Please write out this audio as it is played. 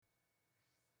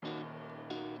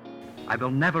I will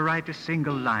never write a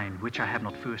single line which I have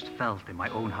not first felt in my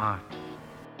own heart.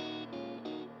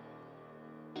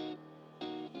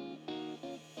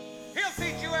 He'll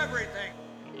teach you everything.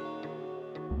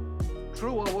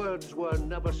 Truer words were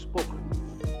never spoken.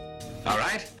 All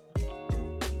right.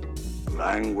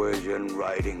 Language and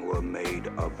writing were made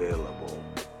available.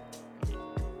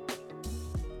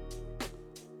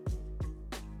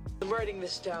 I'm writing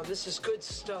this down. This is good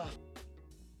stuff.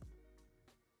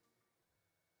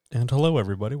 And hello,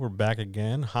 everybody. We're back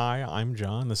again. Hi, I'm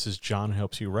John. This is John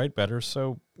Helps You Write Better.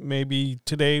 So maybe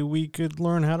today we could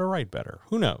learn how to write better.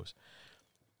 Who knows?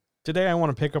 Today I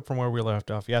want to pick up from where we left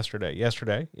off yesterday.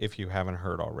 Yesterday, if you haven't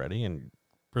heard already, and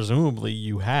presumably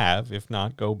you have, if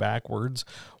not, go backwards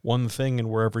one thing and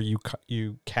wherever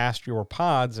you cast your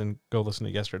pods and go listen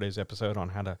to yesterday's episode on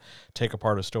how to take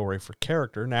apart a story for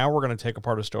character. Now we're going to take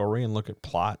apart a story and look at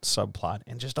plot, subplot,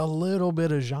 and just a little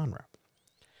bit of genre.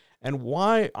 And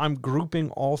why I'm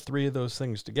grouping all three of those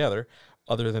things together,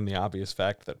 other than the obvious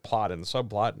fact that plot and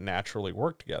subplot naturally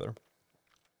work together,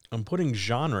 I'm putting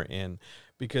genre in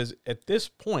because at this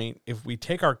point, if we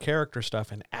take our character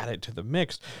stuff and add it to the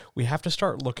mix, we have to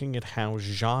start looking at how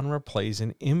genre plays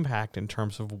an impact in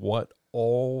terms of what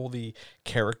all the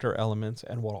character elements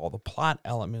and what all the plot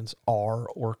elements are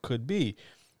or could be.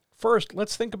 First,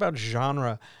 let's think about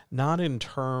genre not in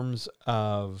terms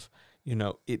of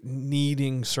it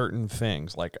needing certain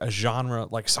things. Like a genre,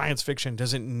 like science fiction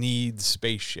doesn't need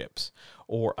spaceships,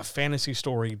 or a fantasy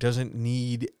story doesn't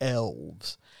need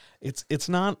elves. It's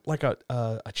not like a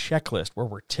checklist where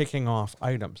we're ticking off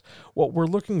items. What we're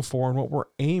looking for and what we're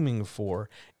aiming for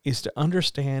is to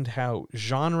understand how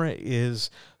genre is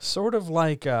sort of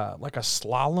like a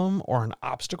slalom or an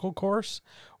obstacle course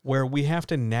where we have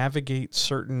to navigate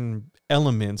certain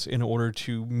elements in order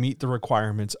to meet the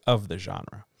requirements of the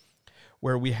genre.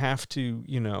 Where we have to,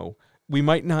 we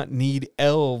might not need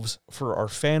elves for our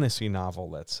fantasy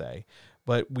novel, let's say,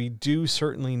 but we do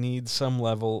certainly need some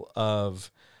level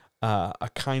of a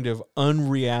kind of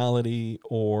unreality,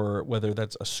 or whether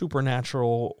that's a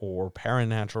supernatural or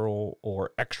paranatural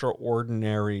or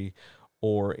extraordinary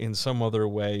or in some other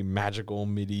way magical,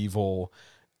 medieval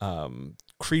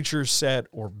creature set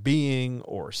or being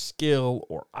or skill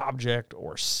or object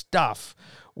or stuff.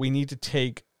 We need to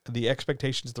take the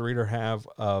expectations the reader have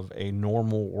of a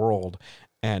normal world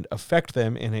and affect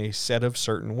them in a set of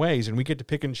certain ways. And we get to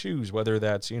pick and choose whether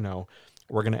that's,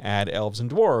 we're going to add elves and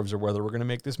dwarves, or whether we're going to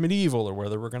make this medieval, or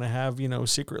whether we're going to have,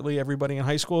 secretly everybody in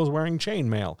high school is wearing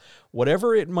chainmail.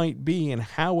 Whatever it might be and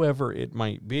however it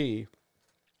might be,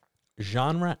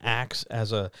 genre acts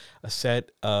as a set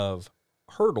of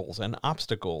hurdles and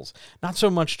obstacles, not so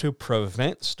much to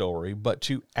prevent story, but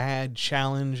to add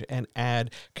challenge and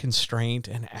add constraint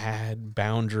and add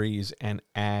boundaries and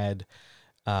add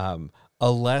a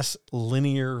less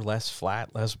linear, less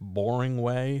flat, less boring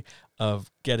way of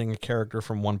getting a character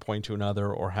from one point to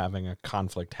another or having a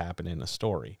conflict happen in a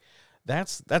story.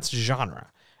 That's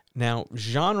genre. Now,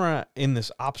 genre in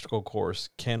this obstacle course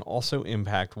can also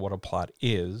impact what a plot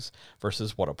is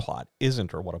versus what a plot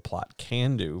isn't, or what a plot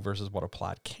can do versus what a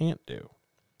plot can't do.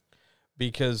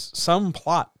 Because some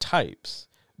plot types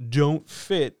don't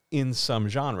fit in some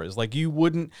genres. Like, you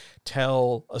wouldn't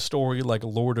tell a story like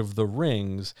Lord of the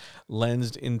Rings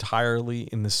lensed entirely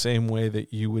in the same way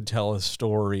that you would tell a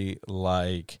story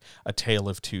like A Tale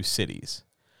of Two Cities.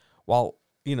 While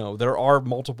there are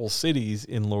multiple cities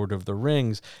in Lord of the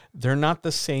Rings, they're not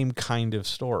the same kind of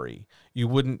story. You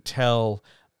wouldn't tell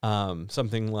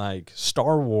something like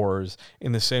Star Wars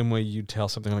in the same way you'd tell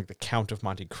something like The Count of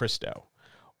Monte Cristo.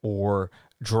 Or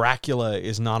Dracula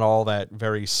is not all that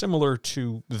very similar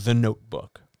to The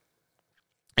Notebook.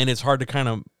 And it's hard to kind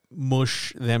of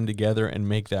mush them together and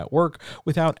make that work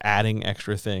without adding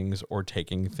extra things or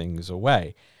taking things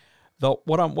away. Though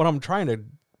what I'm trying to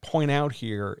point out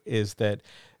here is that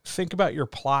think about your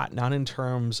plot not in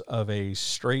terms of a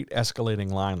straight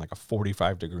escalating line like a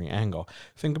 45-degree angle.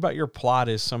 Think about your plot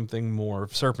as something more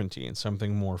serpentine,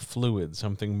 something more fluid,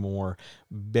 something more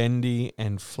bendy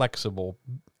and flexible.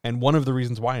 And one of the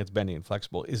reasons why it's bendy and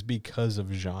flexible is because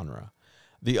of genre.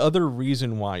 The other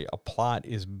reason why a plot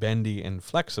is bendy and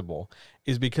flexible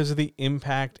is because of the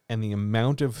impact and the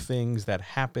amount of things that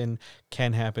happen,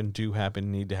 can happen, do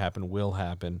happen, need to happen, will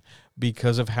happen,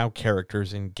 because of how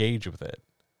characters engage with it.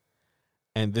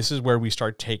 And this is where we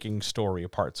start taking story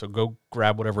apart. So go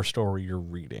grab whatever story you're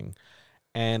reading,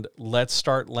 and let's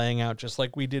start laying out, just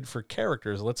like we did for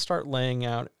characters, let's start laying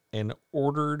out an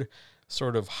ordered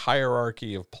sort of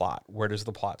hierarchy of plot. Where does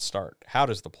the plot start? How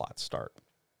does the plot start?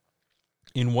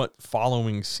 In what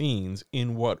following scenes,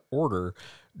 in what order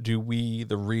do we,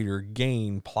 the reader,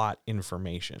 gain plot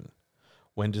information?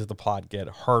 When does the plot get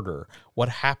harder? What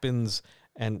happens,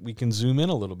 and we can zoom in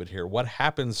a little bit here, what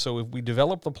happens, so if we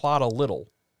develop the plot a little,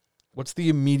 what's the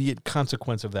immediate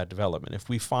consequence of that development? If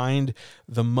we find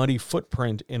the muddy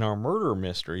footprint in our murder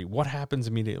mystery, what happens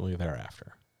immediately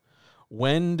thereafter?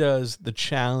 When does the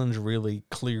challenge really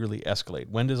clearly escalate?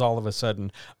 When does all of a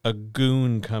sudden a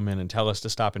goon come in and tell us to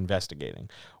stop investigating?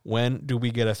 When do we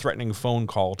get a threatening phone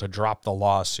call to drop the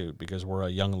lawsuit because we're a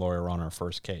young lawyer on our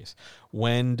first case?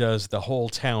 When does the whole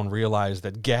town realize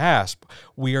that, gasp,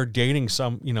 we are dating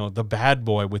the bad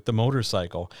boy with the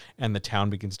motorcycle, and the town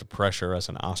begins to pressure us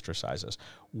and ostracize us?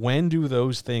 When do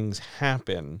those things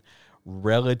happen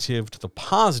relative to the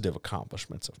positive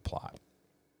accomplishments of plot?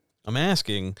 I'm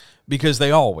asking because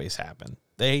they always happen.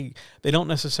 They don't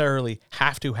necessarily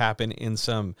have to happen in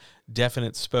some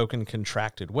definite spoken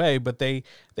contracted way, but they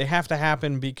have to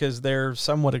happen because they're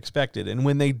somewhat expected. And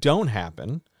when they don't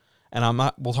happen,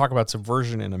 and we'll talk about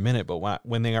subversion in a minute, but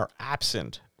when they are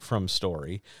absent from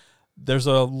story, there's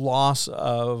a loss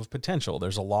of potential.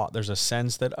 There's a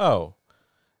sense that,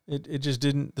 it just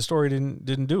the story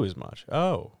didn't do as much.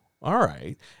 Oh, all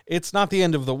right. It's not the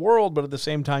end of the world, but at the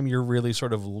same time, you're really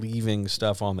sort of leaving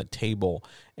stuff on the table,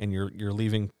 and you're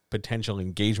leaving potential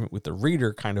engagement with the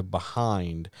reader kind of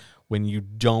behind when you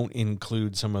don't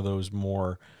include some of those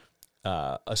more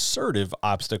assertive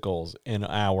obstacles in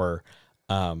our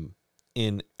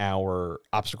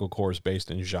obstacle course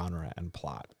based in genre and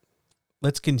plot.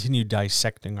 Let's continue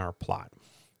dissecting our plot.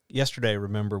 Yesterday,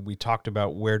 remember, we talked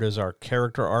about where does our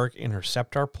character arc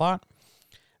intercept our plot.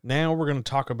 Now we're going to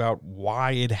talk about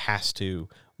why it has to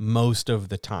most of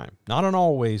the time. Not an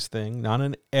always thing. Not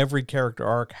in every character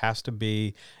arc has to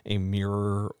be a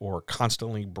mirror or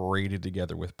constantly braided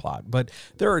together with plot. But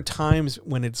there are times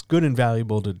when it's good and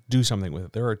valuable to do something with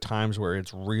it. There are times where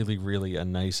it's really, really a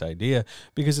nice idea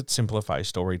because it simplifies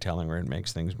storytelling, or it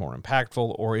makes things more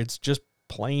impactful, or it's just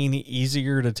plain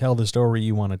easier to tell the story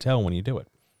you want to tell when you do it.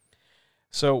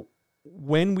 So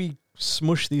when we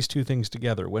smush these two things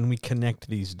together, when we connect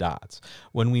these dots,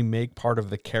 when we make part of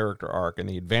the character arc and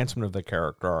the advancement of the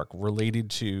character arc related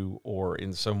to or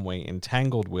in some way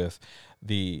entangled with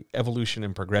the evolution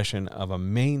and progression of a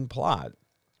main plot,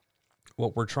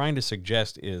 what we're trying to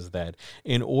suggest is that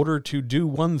in order to do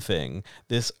one thing,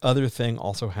 this other thing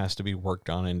also has to be worked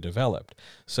on and developed.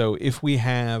 So if we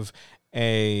have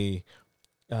a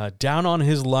down on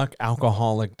his luck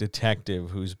alcoholic detective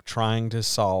who's trying to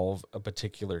solve a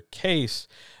particular case,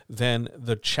 then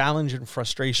the challenge and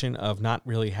frustration of not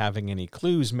really having any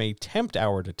clues may tempt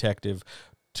our detective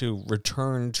to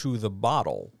return to the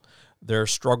bottle. Their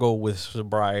struggle with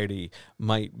sobriety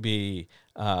might be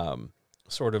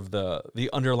sort of the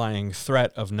underlying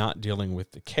threat of not dealing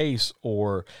with the case,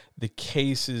 or the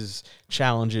case's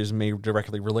challenges may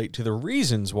directly relate to the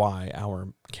reasons why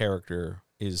our character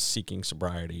is seeking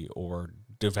sobriety or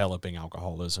developing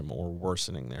alcoholism or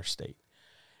worsening their state.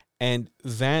 And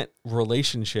that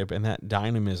relationship and that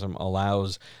dynamism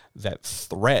allows that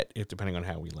threat, if depending on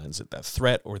how we lens it, that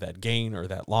threat or that gain or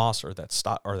that loss or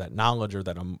that or that knowledge or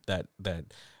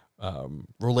that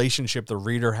relationship the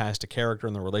reader has to character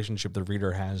and the relationship the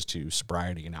reader has to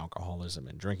sobriety and alcoholism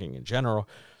and drinking in general.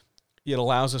 It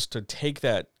allows us to take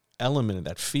that element of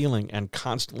that feeling and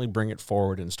constantly bring it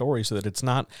forward in story so that it's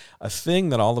not a thing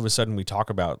that all of a sudden we talk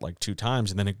about like 2 times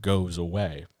and then it goes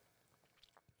away.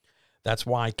 That's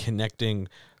why connecting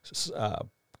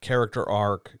character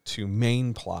arc to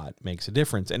main plot makes a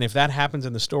difference. And if that happens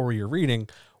in the story you're reading,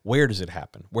 where does it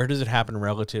happen? Where does it happen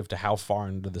relative to how far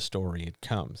into the story it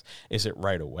comes? Is it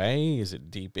right away? Is it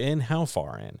deep in? How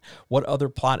far in? What other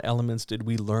plot elements did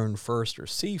we learn first or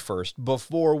see first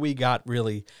before we got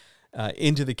really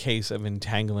into the case of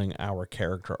entangling our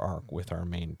character arc with our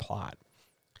main plot?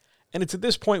 And it's at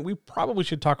this point we probably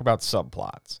should talk about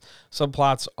subplots.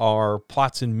 Subplots are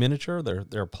plots in miniature.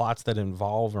 They're plots that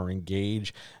involve or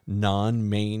engage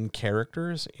non-main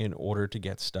characters in order to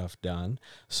get stuff done.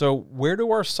 So where do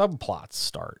our subplots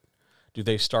start? Do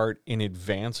they start in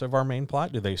advance of our main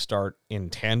plot? Do they start in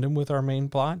tandem with our main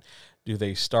plot? Do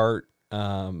they start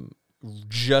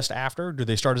just after? Do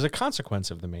they start as a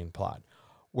consequence of the main plot?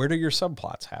 Where do your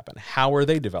subplots happen? How are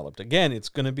they developed? Again, it's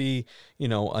going to be,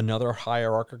 another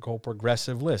hierarchical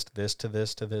progressive list. This to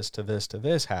this to this to this to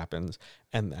this happens,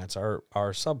 and that's our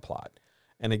subplot.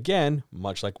 And again,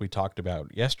 much like we talked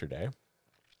about yesterday,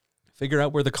 figure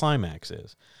out where the climax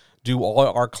is. Do all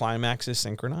our climaxes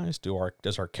synchronize?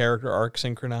 Does our character arc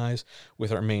synchronize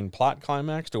with our main plot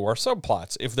climax? Do our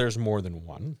subplots, if there's more than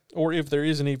one, or if there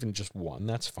isn't even just one,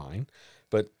 that's fine.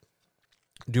 But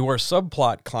do our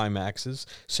subplot climaxes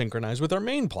synchronize with our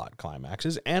main plot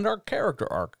climaxes and our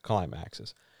character arc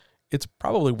climaxes? it's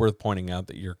probably worth pointing out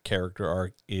that your character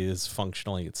arc is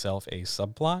functionally itself a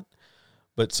subplot,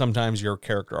 but sometimes your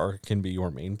character arc can be your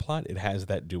main plot. It has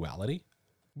that duality.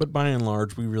 But by and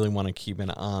large, we really want to keep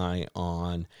an eye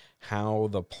on how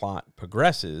the plot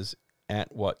progresses,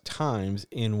 at what times,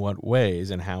 in what ways,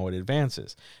 and how it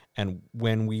advances. And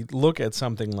when we look at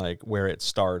something like where it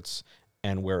starts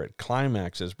and where it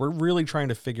climaxes, we're really trying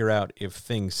to figure out if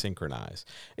things synchronize.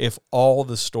 If all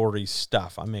the story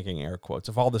stuff, I'm making air quotes,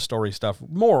 if all the story stuff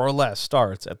more or less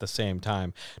starts at the same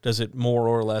time, does it more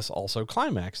or less also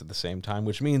climax at the same time,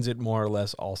 which means it more or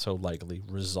less also likely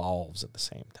resolves at the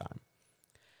same time.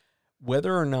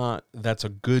 Whether or not that's a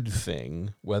good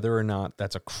thing, whether or not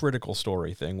that's a critical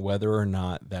story thing, whether or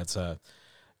not that's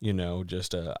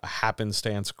just a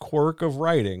happenstance quirk of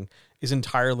writing is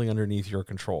entirely underneath your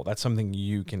control. That's something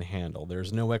you can handle.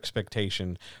 There's no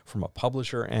expectation from a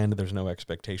publisher end. There's no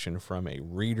expectation from a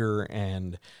reader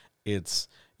end. It's,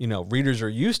 readers are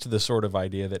used to the sort of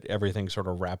idea that everything sort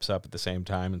of wraps up at the same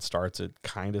time and starts at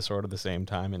kind of sort of the same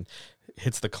time and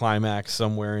hits the climax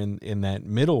somewhere in that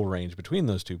middle range between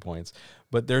those 2 points.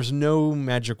 But there's no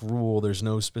magic rule. There's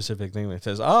no specific thing that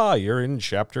says, you're in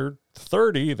chapter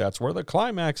 30. That's where the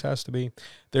climax has to be.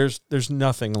 There's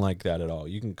nothing like that at all.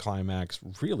 You can climax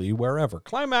really wherever.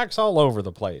 Climax all over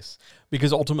the place.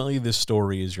 Because ultimately this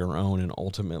story is your own, and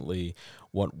ultimately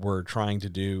what we're trying to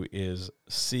do is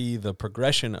see the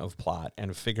progression of plot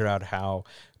and figure out how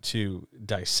to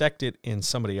dissect it in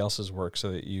somebody else's work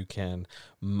so that you can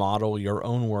model your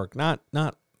own work, not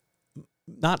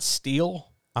steal.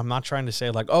 I'm not trying to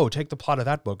say like, take the plot of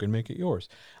that book and make it yours.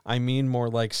 I mean more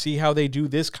like, see how they do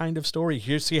this kind of story.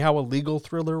 Here, see how a legal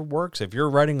thriller works. If you're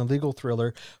writing a legal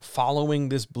thriller following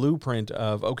this blueprint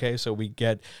of, okay, so we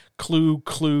get clue,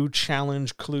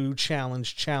 challenge, clue,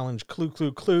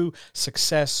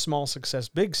 success, small success,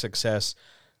 big success,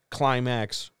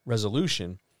 climax,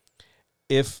 resolution.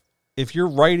 If you're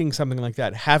writing something like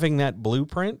that, having that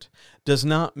blueprint does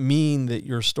not mean that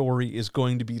your story is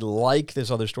going to be like this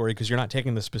other story, because you're not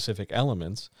taking the specific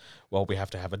elements. Well, we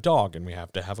have to have a dog, and we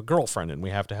have to have a girlfriend, and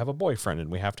we have to have a boyfriend, and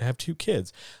we have to have 2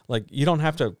 kids. Like, you don't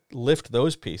have to lift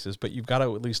those pieces, but you've got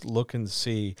to at least look and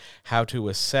see how to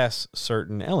assess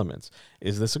certain elements.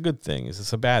 Is this a good thing? Is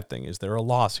this a bad thing? Is there a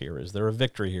loss here? Is there a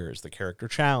victory here? Is the character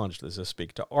challenged? Does this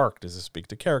speak to arc? Does this speak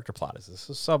to character plot? Is this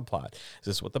a subplot? Is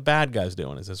this what the bad guy's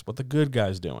doing? Is this what the good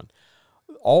guy's doing?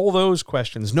 All those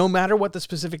questions, no matter what the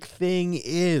specific thing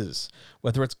is,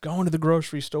 whether it's going to the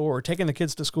grocery store or taking the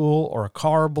kids to school or a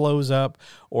car blows up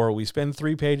or we spend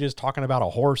 3 pages talking about a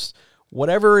horse,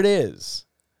 whatever it is,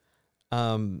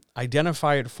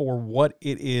 identify it for what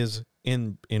it is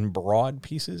in broad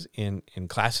pieces, in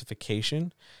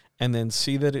classification, and then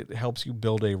see that it helps you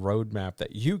build a roadmap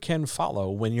that you can follow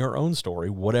when your own story,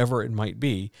 whatever it might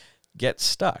be, gets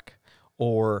stuck.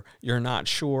 Or you're not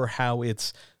sure how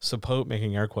it's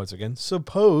making air quotes again,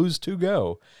 supposed to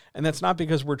go. And that's not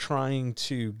because we're trying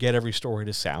to get every story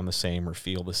to sound the same or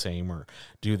feel the same or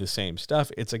do the same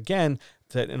stuff. It's, again,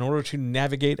 that in order to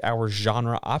navigate our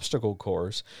genre obstacle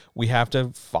course, we have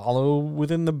to follow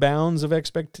within the bounds of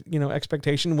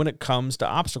expectation when it comes to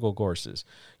obstacle courses.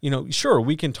 Sure,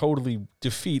 we can totally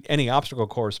defeat any obstacle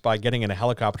course by getting in a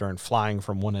helicopter and flying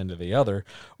from one end to the other,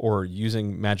 or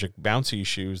using magic bouncy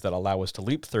shoes that allow us to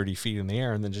leap 30 feet in the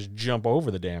air and then just jump over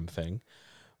the damn thing.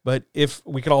 But if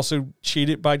we could also cheat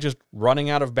it by just running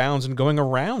out of bounds and going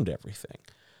around everything.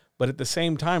 But at the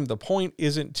same time, the point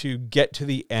isn't to get to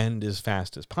the end as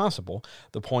fast as possible.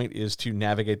 The point is to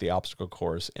navigate the obstacle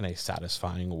course in a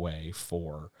satisfying way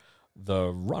for the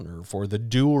runner, for the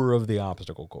doer of the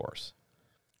obstacle course.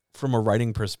 From a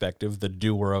writing perspective, the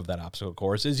doer of that obstacle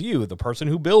course is you, the person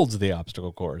who builds the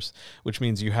obstacle course, which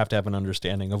means you have to have an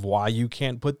understanding of why you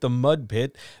can't put the mud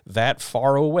pit that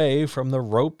far away from the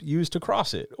rope used to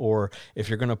cross it. Or if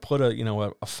you're going to put a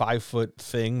 5-foot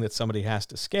thing that somebody has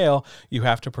to scale, you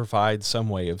have to provide some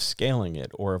way of scaling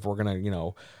it. Or if we're going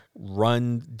to,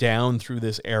 run down through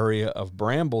this area of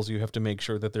brambles, you have to make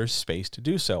sure that there's space to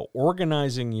do so.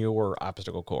 Organizing your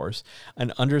obstacle course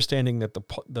and understanding that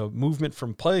the movement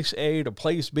from place A to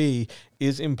place B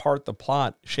is in part the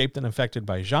plot shaped and affected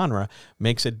by genre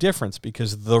makes a difference,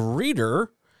 because the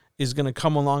reader is going to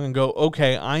come along and go,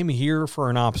 okay, I'm here for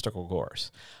an obstacle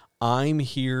course. I'm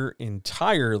here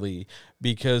entirely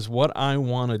because what I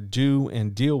want to do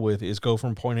and deal with is go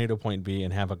from point A to point B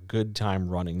and have a good time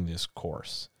running this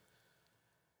course.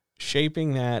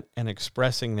 Shaping that and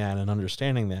expressing that and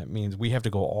understanding that means we have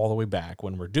to go all the way back.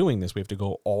 When we're doing this, we have to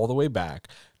go all the way back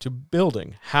to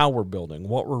building, how we're building,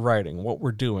 what we're writing, what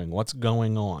we're doing, what's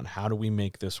going on, how do we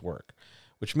make this work.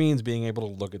 which means being able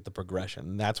to look at the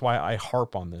progression. That's why I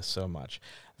harp on this so much.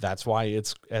 That's why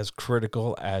it's as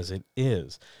critical as it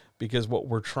is, because what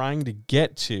we're trying to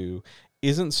get to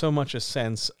isn't so much a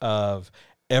sense of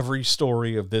every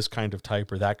story of this kind of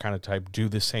type or that kind of type do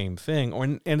the same thing.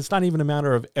 And it's not even a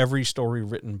matter of every story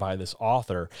written by this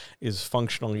author is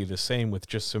functionally the same with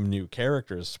just some new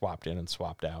characters swapped in and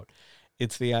swapped out.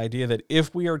 It's the idea that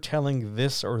if we are telling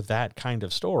this or that kind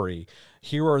of story,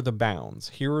 here are the bounds,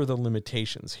 here are the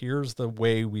limitations, here's the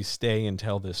way we stay and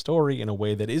tell this story in a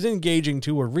way that is engaging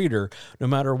to a reader, no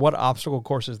matter what obstacle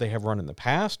courses they have run in the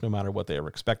past, no matter what they are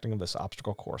expecting of this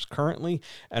obstacle course currently,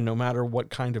 and no matter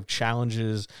what kind of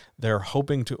challenges they're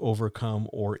hoping to overcome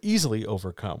or easily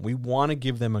overcome. We want to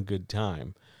give them a good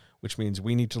time, which means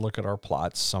we need to look at our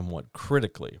plots somewhat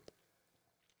critically.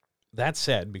 That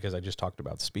said, because I just talked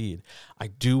about speed, I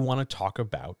do want to talk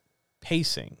about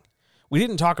pacing. We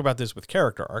didn't talk about this with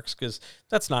character arcs because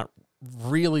that's not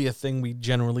really a thing we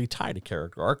generally tie to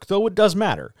character arc, though it does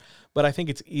matter. But I think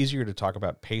it's easier to talk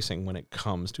about pacing when it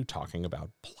comes to talking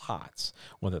about plots,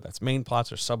 whether that's main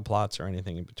plots or subplots or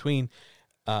anything in between.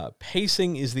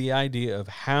 Pacing is the idea of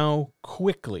how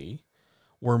quickly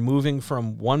we're moving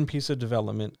from one piece of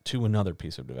development to another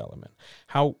piece of development.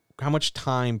 How much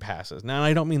time passes. Now,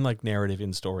 I don't mean like narrative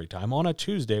in story time. On a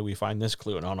Tuesday, we find this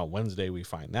clue, and on a Wednesday, we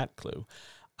find that clue.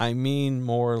 I mean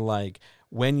more like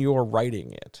when you're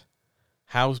writing it,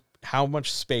 how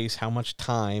much space, how much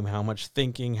time, how much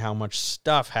thinking, how much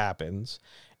stuff happens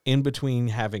in between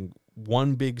having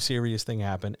one big serious thing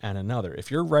happen and another.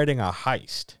 If you're writing a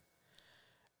heist,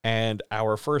 and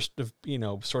our first,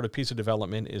 sort of piece of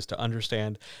development is to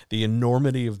understand the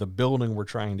enormity of the building we're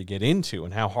trying to get into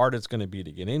and how hard it's going to be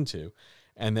to get into.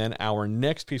 And then our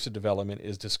next piece of development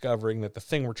is discovering that the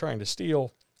thing we're trying to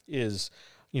steal is,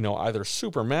 either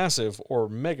super massive or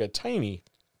mega tiny.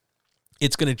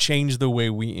 It's going to change the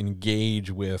way we engage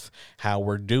with how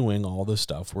we're doing all the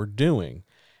stuff we're doing.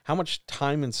 How much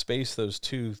time and space those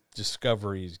two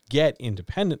discoveries get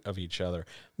independent of each other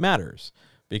matters.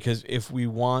 Because if we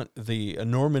want the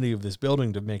enormity of this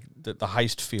building to make the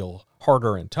heist feel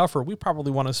harder and tougher, we probably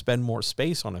want to spend more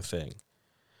space on a thing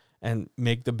and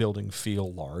make the building feel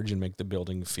large and make the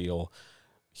building feel,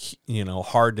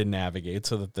 hard to navigate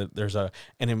so that there's an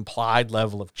implied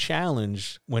level of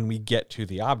challenge when we get to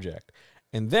the object.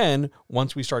 And then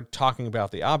once we start talking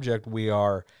about the object, we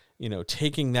are,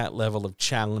 taking that level of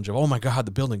challenge of, oh my God,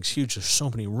 the building's huge. There's so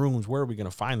many rooms. Where are we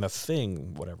going to find the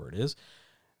thing, whatever it is?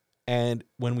 And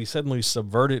when we suddenly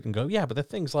subvert it and go, yeah, but the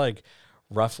thing's like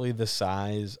roughly the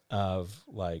size of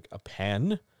like a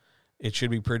pen, it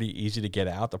should be pretty easy to get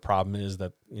out. The problem is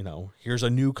that, here's a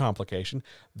new complication.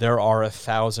 There are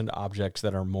 1,000 objects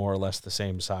that are more or less the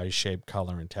same size, shape,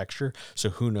 color, and texture. So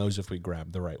who knows if we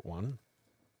grab the right one?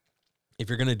 If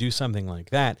you're going to do something like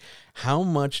that, how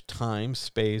much time,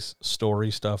 space,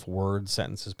 story stuff, words,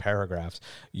 sentences, paragraphs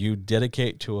you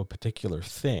dedicate to a particular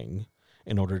thing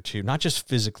in order to not just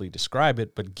physically describe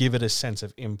it, but give it a sense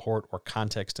of import or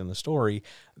context in the story,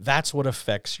 that's what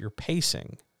affects your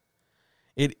pacing.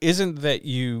 It isn't that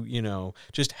you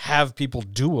just have people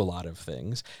do a lot of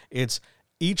things. It's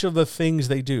each of the things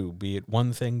they do, be it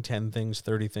 1 thing, 10 things,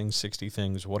 30 things, 60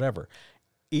 things, whatever.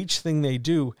 Each thing they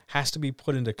do has to be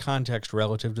put into context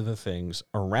relative to the things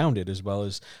around it, as well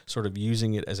as sort of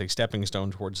using it as a stepping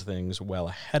stone towards things well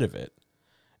ahead of it.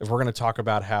 If we're going to talk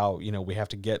about how, we have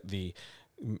to get the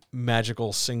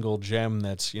magical single gem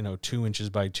that's, 2 inches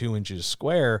by 2 inches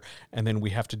square, and then we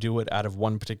have to do it out of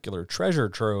one particular treasure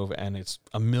trove, and it's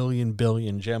 1,000,000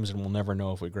 billion gems, and we'll never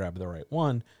know if we grab the right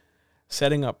one.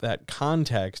 Setting up that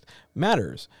context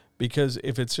matters, because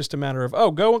if it's just a matter of,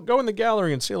 go in the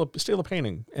gallery and steal a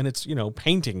painting, and it's,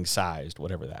 painting sized,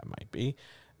 whatever that might be,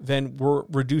 then we're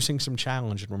reducing some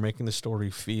challenge and we're making the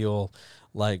story feel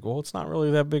like, well, it's not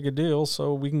really that big a deal,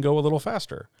 so we can go a little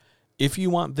faster. If you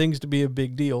want things to be a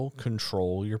big deal,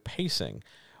 control your pacing.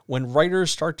 When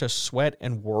writers start to sweat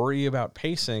and worry about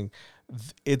pacing,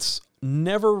 it's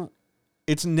never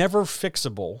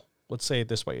fixable. Let's say it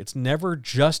this way. It's never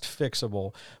just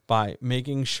fixable by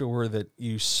making sure that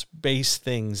you space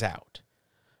things out.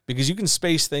 Because you can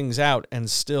space things out and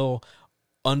still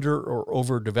under or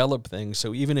overdevelop things.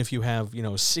 So even if you have,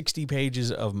 60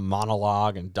 pages of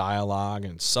monologue and dialogue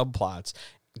and subplots,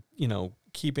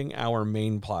 keeping our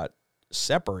main plot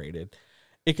separated,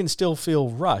 it can still feel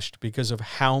rushed because of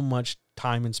how much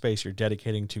time and space you're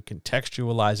dedicating to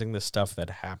contextualizing the stuff that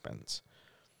happens.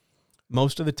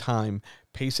 Most of the time,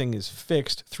 pacing is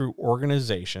fixed through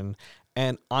organization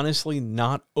and honestly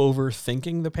not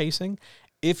overthinking the pacing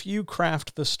If you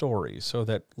craft the story so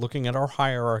that looking at our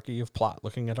hierarchy of plot,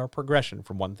 looking at our progression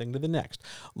from one thing to the next,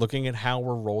 looking at how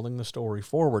we're rolling the story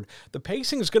forward, the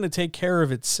pacing is going to take care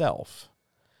of itself.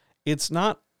 It's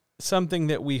not something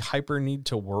that we hyper need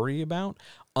to worry about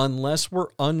unless we're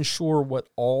unsure what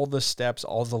all the steps,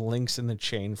 all the links in the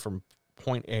chain from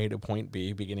point A to point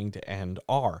B, beginning to end,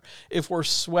 are. If we're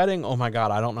sweating, oh my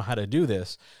God, I don't know how to do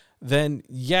this, then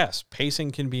yes,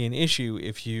 pacing can be an issue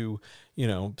if you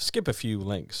skip a few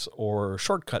links or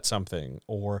shortcut something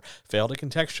or fail to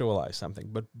contextualize something.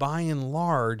 But by and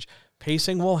large,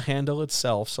 pacing will handle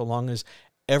itself so long as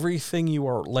everything you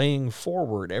are laying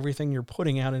forward, everything you're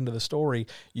putting out into the story,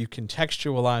 you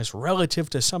contextualize relative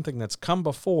to something that's come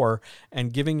before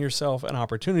and giving yourself an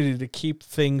opportunity to keep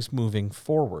things moving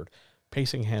forward.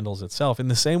 Pacing handles itself in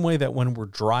the same way that when we're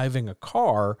driving a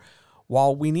car,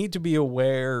 while we need to be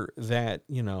aware that,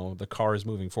 the car is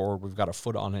moving forward, we've got a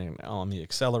foot on the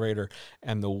accelerator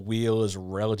and the wheel is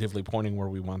relatively pointing where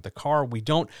we want the car, we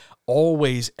don't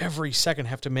always every second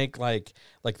have to make like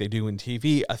they do in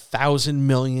TV, 1,000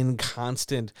 million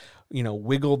constant,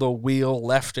 wiggle the wheel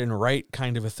left and right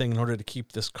kind of a thing in order to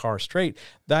keep this car straight.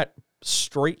 That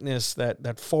straightness,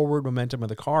 that forward momentum of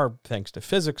the car, thanks to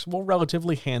physics, will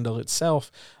relatively handle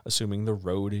itself, assuming the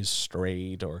road is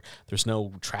straight or there's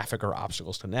no traffic or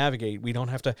obstacles to navigate. We don't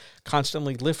have to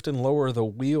constantly lift and lower the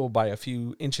wheel by a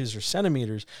few inches or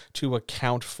centimeters to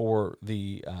account for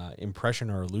the impression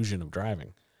or illusion of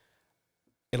driving.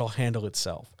 It'll handle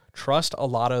itself. Trust a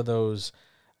lot of those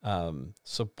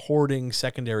supporting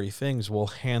secondary things will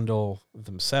handle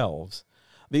themselves.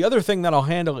 The other thing that'll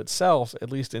handle itself, at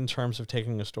least in terms of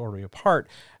taking a story apart,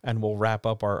 and we'll wrap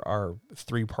up our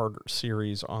 3-part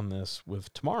series on this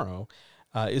with tomorrow,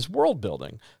 is world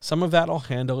building. Some of that will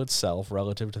handle itself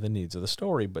relative to the needs of the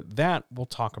story, but that we'll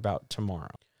talk about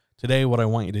tomorrow. Today, what I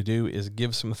want you to do is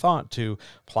give some thought to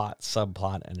plot,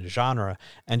 subplot, and genre,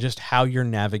 and just how you're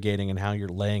navigating and how you're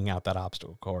laying out that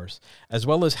obstacle course, as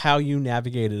well as how you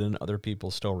navigated in other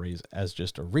people's stories as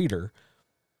just a reader.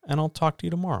 And I'll talk to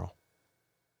you tomorrow.